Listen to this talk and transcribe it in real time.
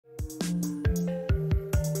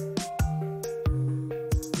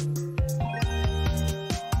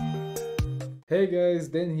Hey guys,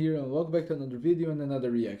 Dan here and welcome back to another video and another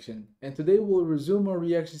reaction. And today we'll resume our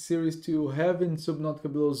reaction series to Heaven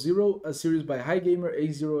Subnautica Below Zero, a series by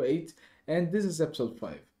HighGamer808, and this is episode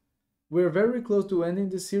 5. We're very close to ending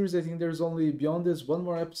this series. I think there's only beyond this one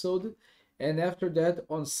more episode, and after that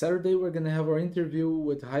on Saturday we're gonna have our interview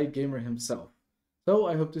with HighGamer himself. So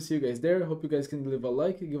I hope to see you guys there. Hope you guys can leave a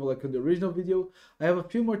like, give a like on the original video. I have a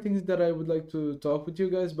few more things that I would like to talk with you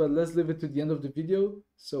guys, but let's leave it to the end of the video.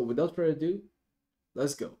 So without further ado,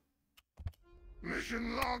 let's go.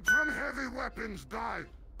 Mission log from heavy weapons died.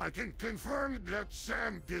 I can confirm that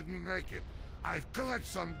Sam didn't make it. I've collected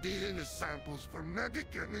some DNA samples from medic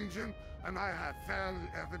and engine, and I have found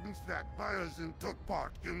evidence that Biosin took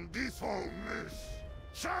part in this whole mess.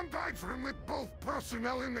 Sam died from with both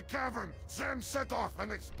personnel in the cavern. Sam set off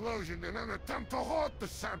an explosion in an attempt to halt the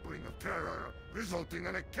sampling of terror, resulting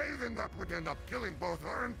in a cave-in that would end up killing both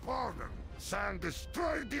her and Pardon. Sam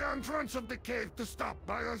destroyed the entrance of the cave to stop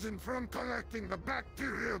Biosin from collecting the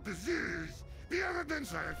bacterial disease. The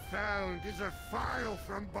evidence I have found is a file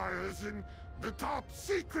from Biosin, the top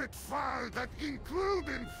secret file that include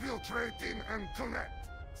infiltrating and collect.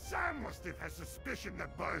 Sam must have had suspicion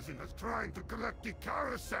that Biosin was trying to collect the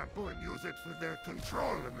Kara sample and use it for their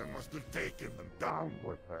control, and they must have taken them down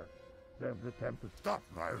with her. Sam's attempt to stop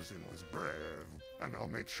Biosin was brave, and I'll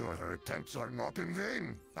make sure her attempts are not in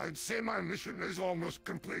vain. I'd say my mission is almost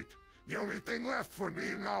complete. The only thing left for me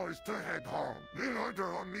now is to head home. In order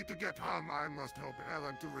for me to get home, I must help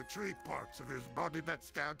Alan to retrieve parts of his body that's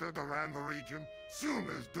scattered around the region. Soon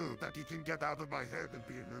as do that he can get out of my head and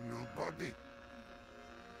be in a new body.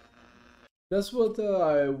 That's what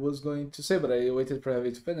I was going to say, but I waited for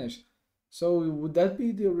Heavy to finish. So would that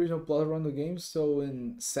be the original plot around the game? So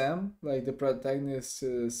in Sam, like the protagonist's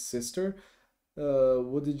sister,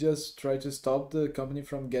 would he just try to stop the company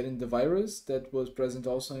from getting the virus that was present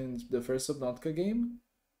also in the first Subnautica game?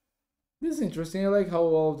 This is interesting. I like how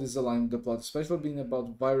all of this align with the plot, especially being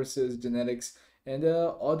about viruses, genetics, and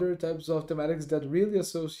other types of thematics that really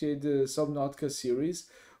associate the Subnautica series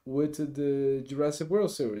with the Jurassic World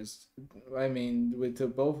series. I mean, with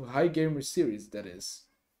both HighGamer series, that is.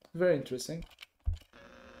 Very interesting.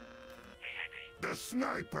 The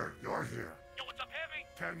sniper, you're here. Yo, what's up, Heavy?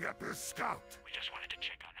 Can up his scout. We just wanted to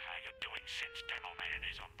check on how you're doing since Demo Man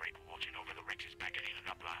is on break watching over the Rex's back at the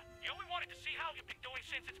upline. Yo, we wanted to see how you've been doing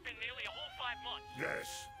since it's been nearly a whole 5 months.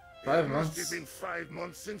 Yes. 5 It months. must have been 5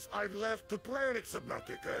 months since I've left the planet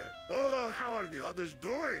Subnautica. Although, how are the others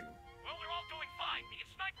doing? Well, we're all doing fine. Me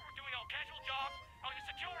and Sniper were doing all casual jobs. All your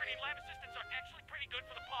security and lab assistants are actually pretty good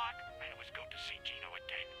for the park. And it was good to see Gino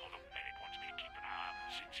again, although Medic wants me to keep an eye on him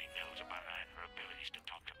since he knows about her and her abilities to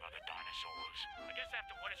talk to other dinosaurs. I guess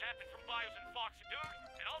after what has happened from Bios and Fox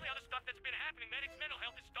and all the other stuff that's been happening, Medic's mental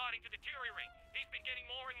health is starting to deteriorate. He's been getting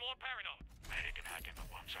more and more paranoid. Medic and HighGamer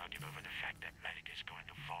once argued over the fact that Medic is going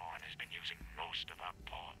to fall and has been using most of our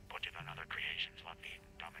pawn budget on other creations like the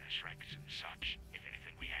Dominus Rex and such. If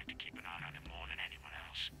anything, we have to keep an eye on him more than anyone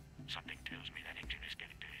else. Something tells me that engine is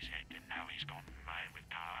getting to his head, and now he's gone mad with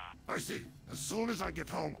power. I see. As soon as I get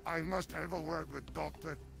home, I must have a word with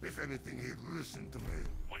Doctor. If anything, he'd listen to me.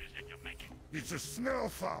 What is it you're making? It's a snow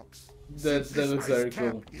fox. That looks very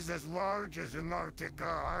cap cool. is as large as Antarctica.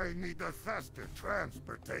 I need a faster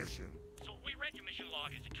transportation. So we read your mission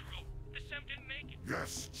log. Is it true? The Sam didn't make it.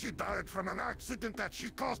 Yes, she died from an accident that she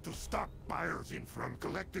caused to stop Biosin from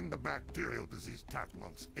collecting the bacterial disease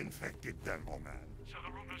Tatmon's infected Demo Man. So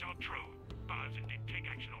the rumors are true. Biosin did take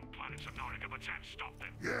action on planet Subnautica, but Sam stopped them.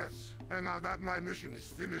 Yes, and now that my mission is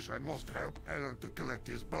finished, I must help Alan to collect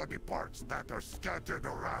his body parts that are scattered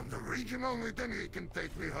around the region. Only then he can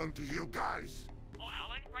take me home to you guys. Oh,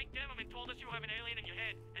 Alan, right there, told us you have an alien in your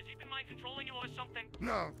head. Has he been mind controlling you or something?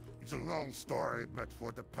 No, it's a long story, but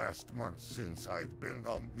for the past month since I've been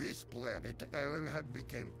on this planet, Alan had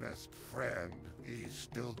become best friend. He's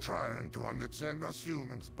still trying to understand us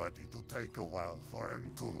humans, but it'll take a while for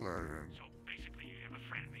him to learn. So basically you have a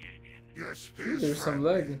friendly alien. Yes, he's There's some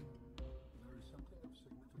friendly. lag. There is something of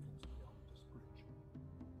significance beyond this bridge.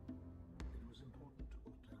 It was important to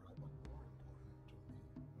Otera, but more important to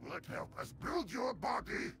me. Let help us build your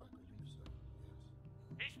body. I believe so,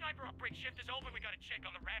 yes. Hey, Sniper, our break shift is over. We gotta check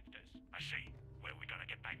on the Raptors. I see. Well, we gotta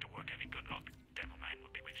get back to work. Heavy, good luck. Demo Man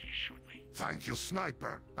will be with you shortly. Thank you,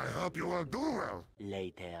 Sniper. I hope you all do well.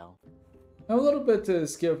 Later. I'm a little bit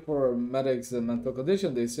scared for Medic's mental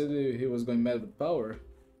condition. They said he was going mad with power.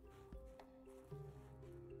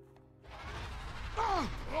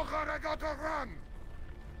 Oh God, I gotta run.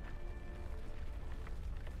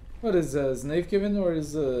 What is Snake given or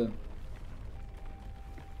is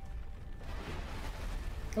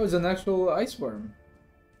Oh, it's an actual ice worm.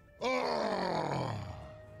 Oh!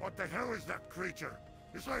 What the hell is that creature?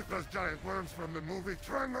 It's like those giant worms from the movie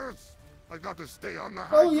Tremors. I got to stay on the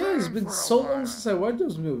high Oh yeah, it's ground been for a so long while. since I watched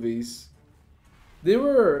those movies. They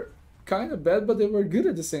were kind of bad, but they were good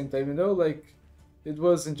at the same time, you know? Like, it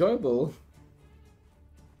was enjoyable.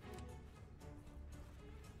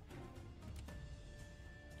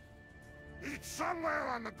 It's somewhere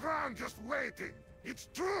on the ground just waiting. It's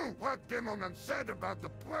true what Gimmelman said about the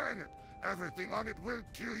planet. Everything on it will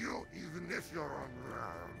kill you, even if you're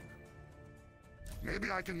around.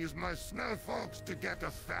 Maybe I can use my smell folks to get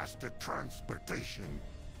a faster transportation.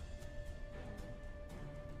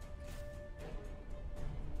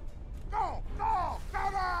 No! No! No!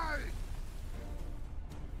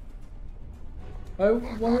 I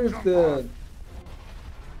wonder if the...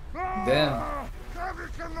 Damn. Gabby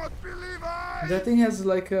cannot believe I... That thing has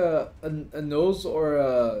like a nose or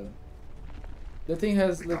a... That thing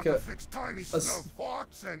has like a...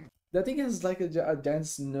 That thing has like a giant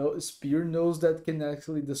spear nose that can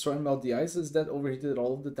actually destroy and melt the ice. Is that overheated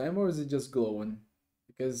all of the time, or is it just glowing?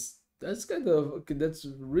 Because that's kind of... That's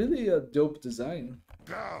really a dope design.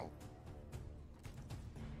 Go!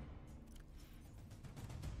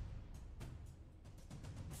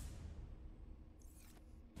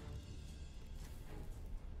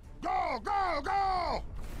 Go! Go! Go!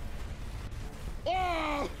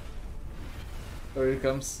 Oh! There it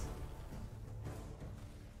comes.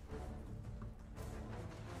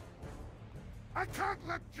 I can't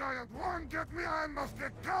let Giant One get me. I must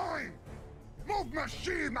get going. Move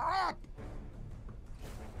machine up!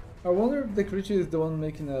 I wonder if the creature is the one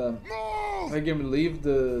making a Move! High Gamer leave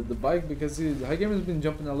the bike, because High Gamer has been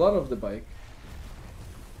jumping a lot of the bike.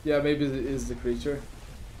 Yeah, maybe it is the creature.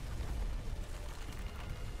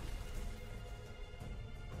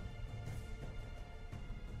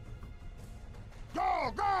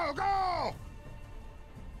 Go! Go! Go!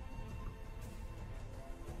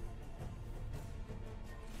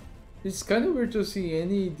 It's kind of weird to see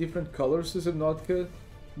any different colors to Subnautica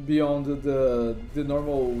beyond the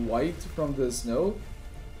normal white from the snow,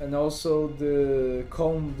 and also the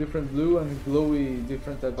calm different blue and glowy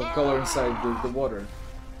different type of color inside the water.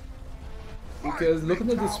 Because looking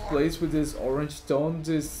at this place with this orange tones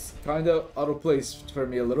is kind of out of place for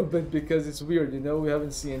me a little bit, because it's weird, you know, we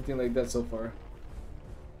haven't seen anything like that so far.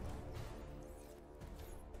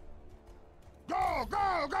 Go!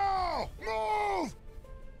 Go! Go! Move!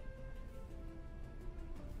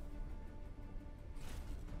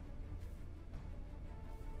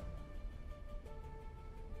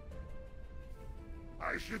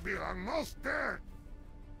 I should be almost there.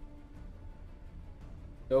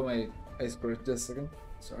 Oh, my ice burst, just a second.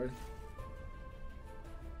 Sorry.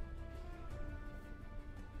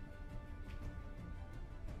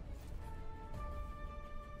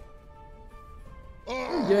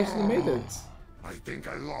 Oh, You actually made it. I think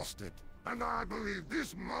I lost it, and I believe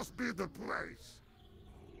this must be the place.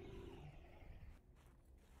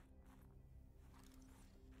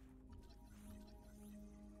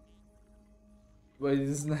 Wait,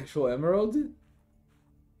 is this an actual emerald?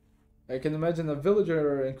 I can imagine a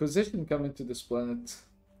villager or inquisition coming to this planet.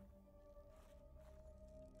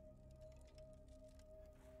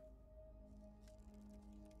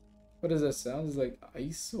 What does that sound? Is it like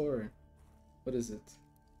ice, or what is it?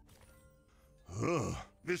 Ugh,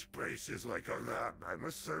 this place is like a lab. I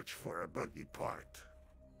must search for a buggy part.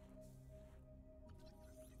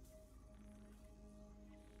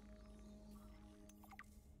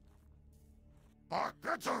 Ah,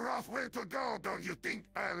 that's a rough way to go, don't you think,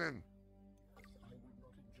 Alan? I would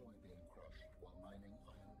not enjoy being crushed while mining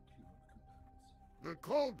iron tube components. The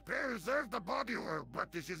cold preserves the body oil,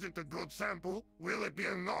 but this isn't a good sample. Will it be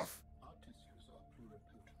enough? Our tissues are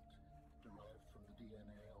pluripotent, derived from the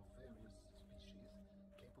DNA of various species,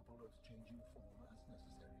 capable of changing form as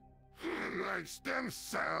necessary. Like stem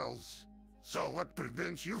cells. So what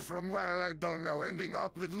prevents you from, well, I don't know, ending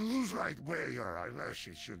up with Luzite where your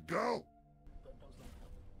eyelashes should go? That does not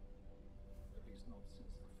happen. At least not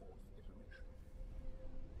since the fourth iteration.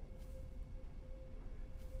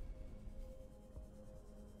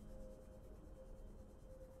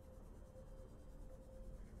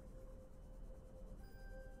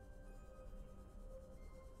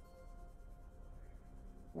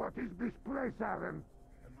 What is this place, Alan?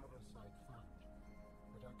 Another site found,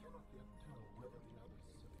 but I cannot yet tell whether the others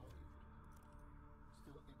survived.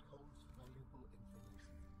 Still, it holds valuable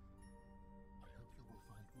information. I hope you will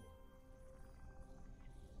find more.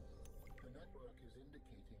 The network is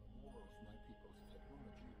indicating more of my people's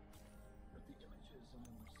technology, but the images I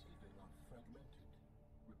am receiving are fragmented,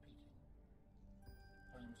 repeating.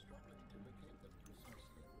 I am struggling to locate them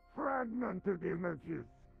precisely. Fragmented images.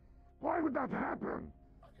 Why would that happen?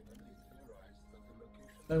 I can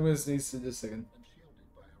I'm gonna sneeze in just a second. and shielded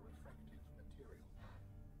by a refractive material.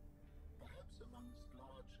 Perhaps amongst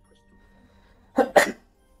large crystal forms.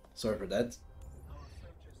 Sorry for that. Our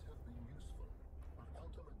searches have been useful, but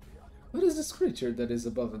ultimately I have What is this creature that is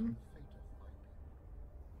above him? the fate of my people.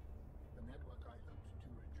 The network I hoped to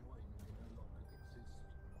rejoin may no longer exist.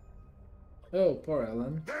 Oh, poor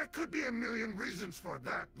Alan. There could be a million reasons for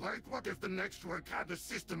that. Like, what if the next work had a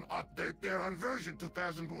system update? They're on version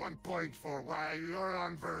 2001.4 while you're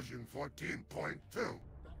on version 14.2. That would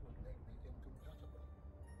make me incompatible.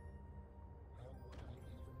 How would I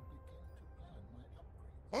even begin to plan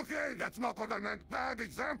my upgrades? Okay, that's not what I meant. Bad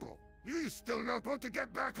example. You still know how to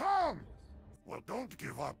get back home. Well, don't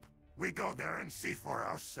give up. We go there and see for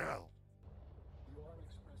ourselves. You are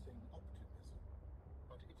expressing optimism,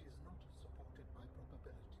 but it is not supported by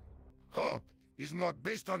probability. Hope is not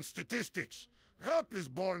based on statistics. Hope is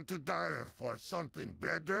born to die for something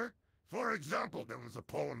better. For example, there was a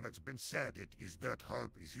poem that's been said. It is that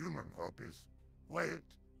hope is human hope is... Wait.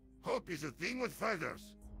 Hope is a thing with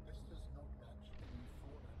feathers. This does not match any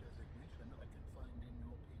fauna designation I can find in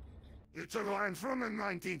your PDA. It's a line from a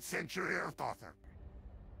 19th century Earth author.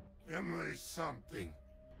 Emily something.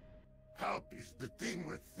 Hope is the thing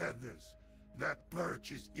with feathers that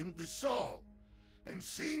perches in the soul and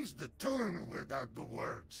sings the tune without the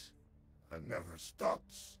words and never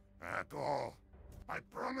stops at all. I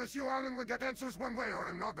promise you Alan will get answers one way or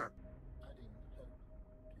another. Adding hope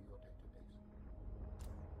to your database.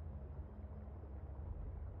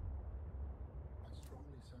 I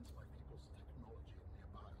strongly sense my people's technology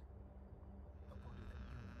nearby. A body component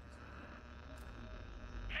is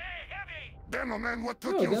Hey, Heavy! Demo man, what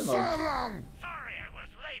took Oh, you so Demo. long? Sorry I was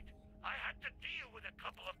late. I had to deal with a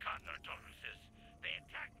couple of Condor-Tauruses. They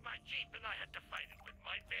attacked my Jeep and I had to fight it with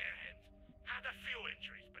my bare hands. Had a few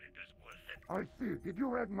injuries, but it was worth it. I see. Did you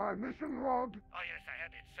read my mission log? Oh yes, I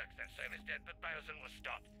had. It sucks that service dead, but Biosin was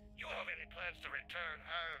stopped. You have any plans to return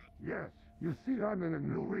home? Yes. You see, I'm in a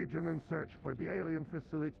new region in search for the alien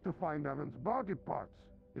facilities to find Alan's body parts.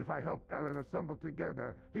 If I help Alan assemble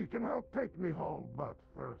together, he can help take me home. But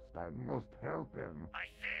first, I must help him. I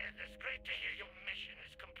said, it's great to hear your mission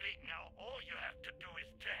is complete now. All you have to do is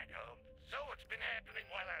tag home. So what's been happening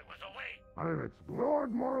while I was away? I explored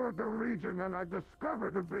more of the region and I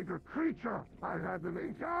discovered a bigger creature. I had an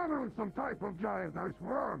encounter with some type of giant ice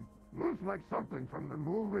worm. Looks like something from the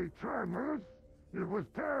movie Tremors. It was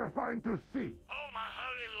terrifying to see. Oh my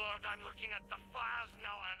holy lord, I'm looking at the files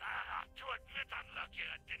now and I have to admit I'm lucky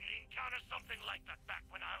I didn't encounter something like that back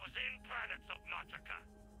when I was in planet Subnautica.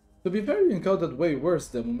 To be fair, you encountered way worse,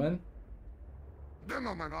 Demo Man. The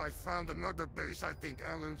moment I found another base, I think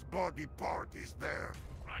Alan's body part is there.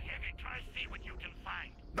 Right, Heavy, try see what you can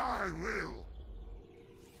find. I will.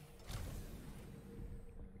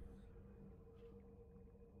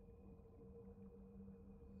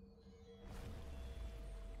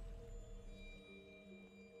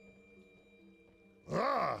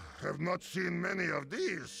 Ah, have not seen many of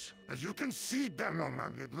these. As you can see,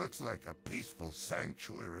 Demoman, it looks like a peaceful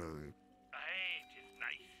sanctuary. Hey, it is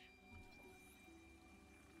nice.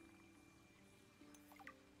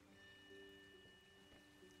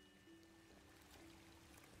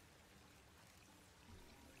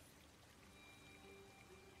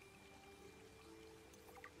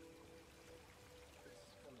 This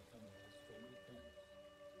skeleton is very dense,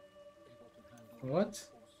 able to handle What?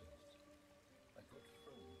 forces. A good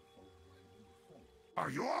friend for my new form. Are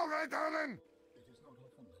you all right, Alan? It is not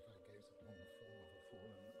often that I gaze upon the form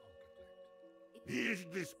of a fallen architect. Is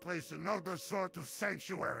this place another sort of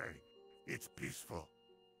sanctuary? It's peaceful.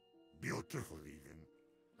 Beautiful, even.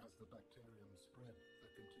 As the bacterium spread, the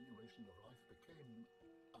continuation of life became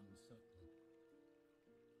uncertain.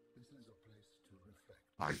 This is a place to reflect.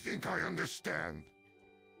 I think I understand.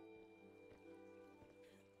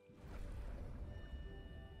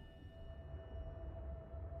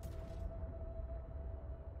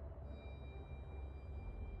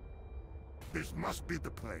 This must be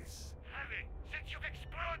the place. Heavy, since you've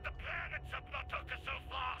explored the planet Subnautica so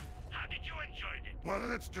far, how did you enjoy it? Well,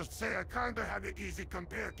 let's just say I kinda had it easy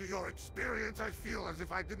compared to your experience. I feel as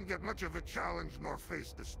if I didn't get much of a challenge nor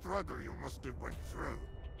face the struggle you must have went through.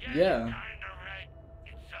 Yeah. You're kinda right.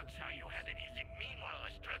 It sucks how you had it easy. Meanwhile,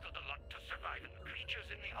 I struggled a lot to survive, and the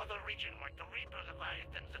creatures in the other region, like the Reaper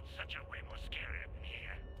Leviathans and such, are way more scary than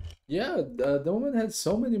here. Yeah, the woman had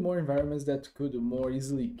so many more environments that could more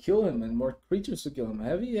easily kill him and more creatures to kill him.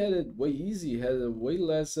 Heavy had it way easy, had a way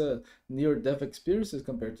less near-death experiences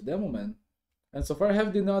compared to Demo Man. And so far,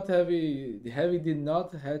 Heavy did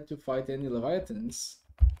not had to fight any Leviathans.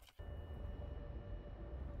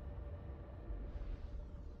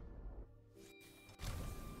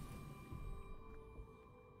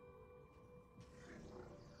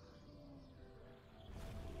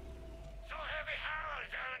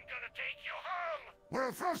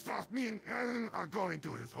 Well, first off, me and Helen are going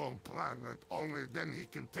to his home planet. Only then he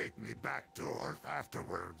can take me back to Earth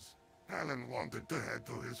afterwards. Helen wanted to head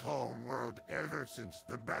to his home world ever since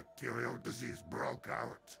the bacterial disease broke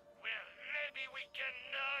out. Well, maybe we can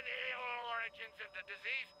know the whole origins of the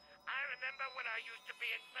disease. I remember when I used to be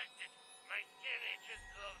infected. My skin itches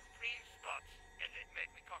those green spots, and it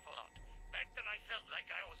made me cough a lot. Back then I felt like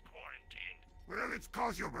I was quarantined. Well, it's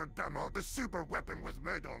cause you were demo. The super weapon was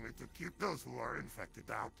made only to keep those who are infected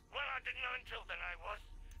out. Well, I didn't know until then I was.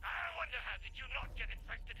 I wonder how did you not get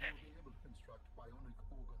infected, You'll Heavy? be able to construct bionic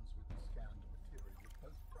organs with the scanned material,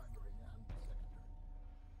 both primary and secondary.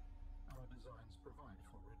 Our designs provide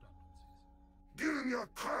for redundancies. Given your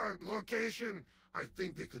current location, I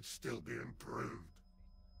think they could still be improved.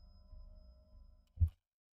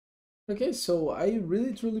 Okay, so I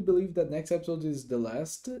really truly believe that next episode is the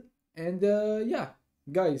last. And yeah,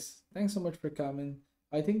 guys, thanks so much for coming.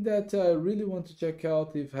 I think that I really want to check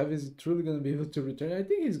out if Heavy is truly going to be able to return. I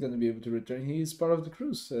think he's going to be able to return. He is part of the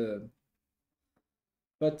cruise.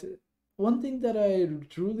 But one thing that I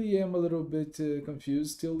truly am a little bit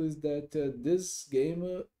confused still is that this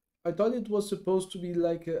game, I thought it was supposed to be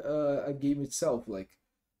like a game itself, like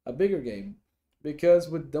a bigger game. Because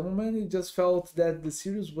with Demoman, it just felt that the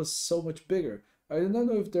series was so much bigger. I do not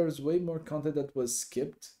know if there's way more content that was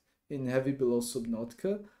skipped in Heavy Below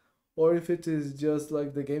Subnautica, or if it is just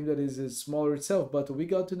like the game that is smaller itself. But we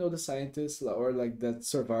got to know the scientist, or like that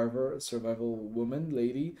survival woman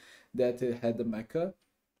lady that had the mecha.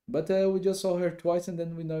 But we just saw her twice and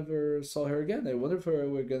then we never saw her again. I wonder if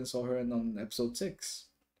we're gonna saw her on episode 6.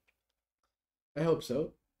 I hope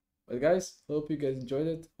so. But guys, hope you guys enjoyed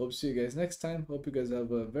it. Hope to see you guys next time. Hope you guys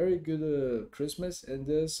have a very good Christmas and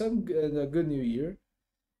a good New Year.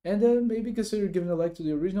 And maybe consider giving a like to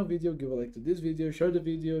the original video, give a like to this video, share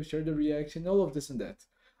the reaction, all of this and that.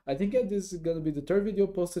 I think this is gonna be the 3rd video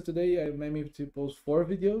posted today. I might need to post 4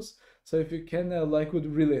 videos, so if you can like would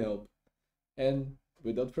really help. And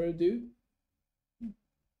without further ado,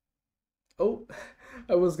 oh,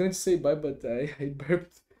 I was going to say bye, but I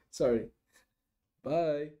burped. Sorry.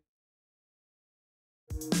 Bye.